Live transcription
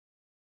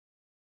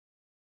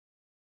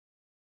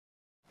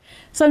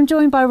So I'm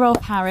joined by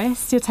Rolf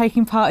Harris. You're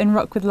taking part in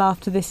Rock with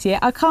Laughter this year.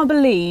 I can't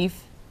believe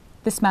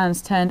this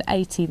man's turned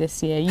 80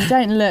 this year. You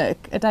don't look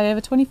a day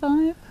over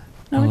 25.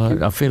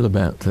 I feel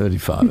about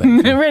 35.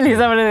 Really, is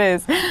that what it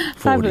is? 40,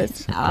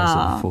 Fabulous.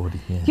 Ah. 40,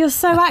 yeah. You're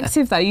so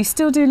active though. You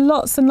still do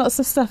lots and lots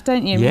of stuff,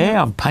 don't you?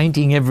 Yeah, I'm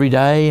painting every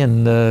day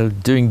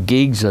and doing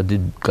gigs. I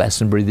did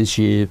Glastonbury this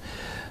year,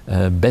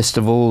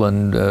 Bestival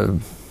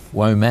and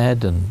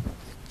WOMAD, and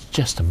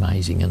just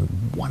amazing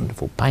and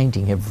wonderful.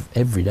 Painting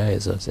every day,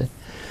 as I said.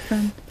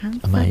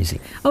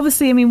 Amazing.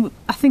 Obviously, I mean,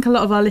 I think a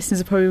lot of our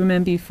listeners will probably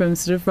remember you from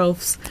sort of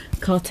Rolf's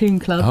cartoon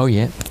club. Oh,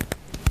 yeah.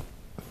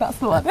 That's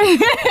the one.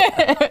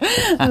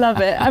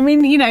 Love it. I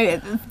mean, you know,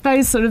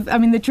 those sort of, I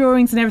mean, the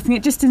drawings and everything,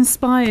 it just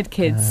inspired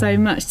kids so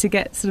much to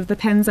get sort of the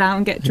pens out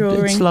and get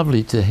drawing. It's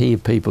lovely to hear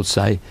people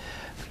say,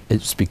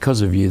 it's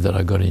because of you that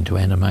I got into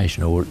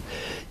animation, or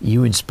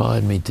you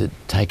inspired me to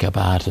take up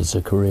art as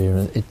a career.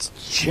 And it's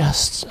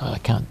just, I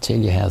can't tell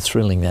you how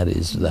thrilling that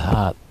is. The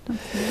heart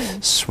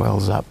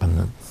swells up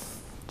and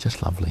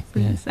just lovely.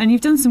 Yes. And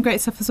you've done some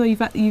great stuff as well.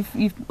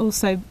 You've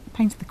also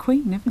painted the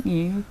Queen, haven't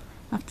you?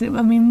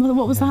 I mean,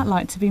 what was that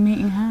like to be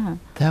meeting her?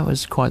 That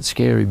was quite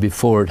scary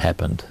before it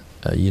happened.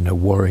 You know,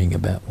 worrying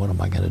about what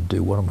am I going to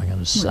do? What am I going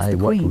to say?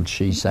 What will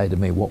she say to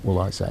me? What will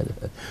I say to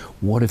her?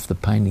 What if the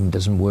painting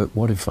doesn't work?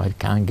 What if I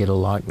can't get a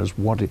likeness?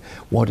 What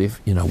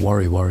if you know,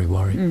 worry.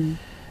 And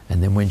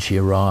then when she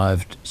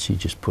arrived, she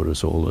just put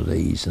us all at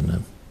ease,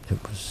 and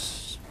it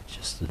was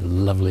just a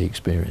lovely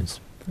experience.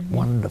 Brilliant.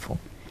 Wonderful.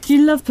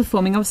 You love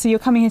performing. Obviously, you're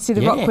coming here to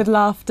do the Rock with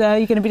Laughter.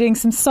 You're going to be doing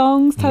some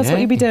songs. Tell us what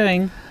you'll be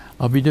doing.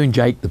 I'll be doing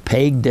Jake the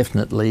Peg,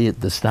 definitely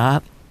at the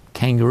start.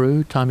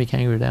 Kangaroo, Tie Me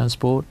Kangaroo Down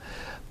Sport.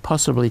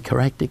 Possibly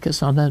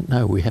Caractacus, I don't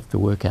know. We have to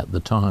work out the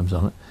times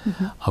on it.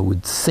 I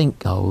would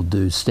think I'll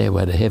do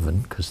Stairway to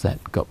Heaven, because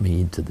that got me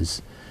into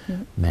this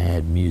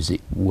mad music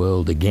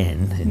world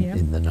again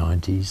in the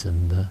 90s,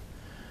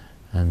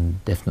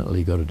 and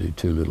definitely got to do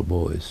Two Little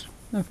Boys.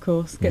 Of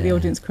course, get the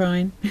audience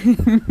crying.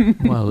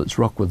 Well, it's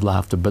Rock with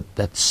Laughter, but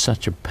that's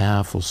such a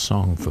powerful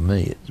song for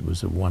me. It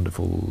was a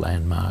wonderful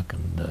landmark,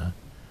 and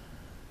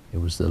it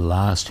was the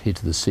last hit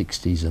of the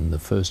 60s and the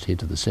first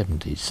hit of the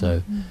 70s.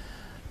 So,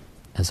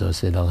 as I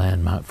said, a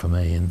landmark for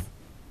me, and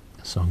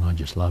a song I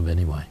just love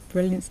anyway.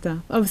 Brilliant stuff.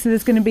 Obviously,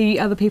 there's going to be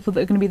other people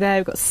that are going to be there.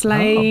 We've got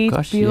Slade,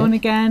 Bjorn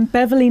again,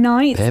 Beverly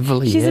Knight.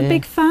 She's a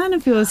big fan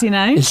of yours, you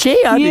know. Is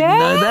she? I didn't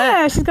know that.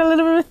 Yeah, she's got a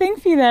little bit of a thing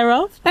for you there,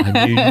 Rolf.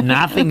 I knew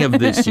nothing of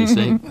this, you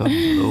see. Oh,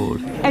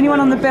 Lord. Anyone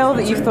on the bill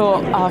that you've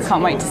thought, oh, I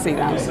can't wait to see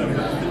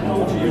that?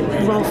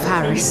 Rolf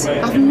Harris.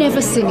 I've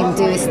never seen him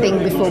do his thing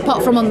before,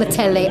 apart from on the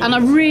telly, and I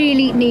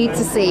really need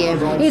to see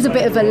him. He's a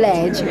bit of a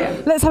ledge.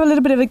 Let's have a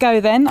little bit of a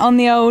go then on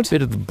the old...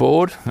 Bit of the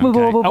board.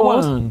 Okay.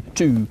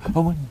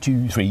 One,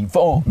 two, three,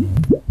 four.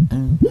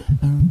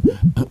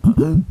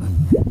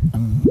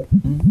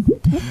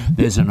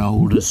 There's an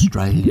old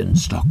Australian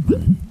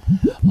stockman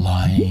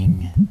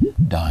lying,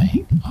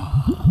 dying.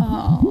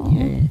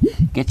 Yeah.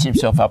 Gets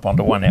himself up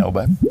onto one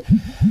elbow,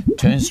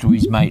 turns to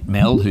his mate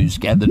Mel, who's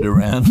gathered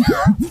around,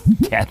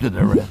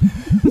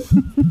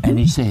 and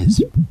he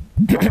says,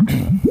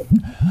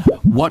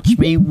 "Watch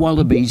me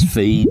wallabies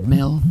feed,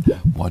 Mel.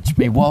 Watch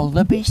me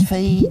wallabies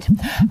feed.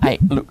 Hey,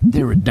 look,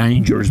 they're a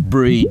dangerous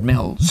breed,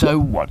 Mel. So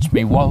watch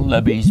me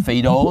wallabies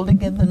feed all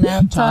together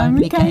now. Tie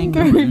me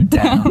kangaroo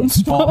down,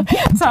 sport.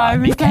 Tie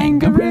me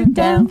kangaroo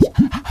down.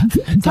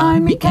 Tie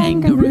me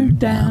kangaroo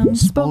down,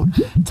 sport.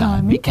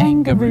 Tie me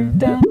kangaroo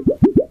down."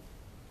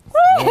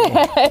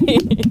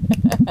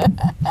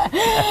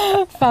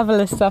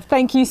 Fabulous stuff.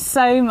 Thank you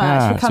so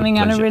much for coming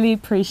on. I really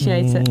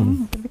appreciate it.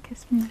 Give a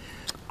kiss from me.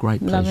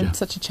 Great pleasure. Love him.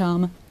 Such a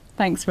charmer.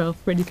 Thanks,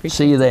 Rolf. Really appreciate it.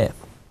 See you there.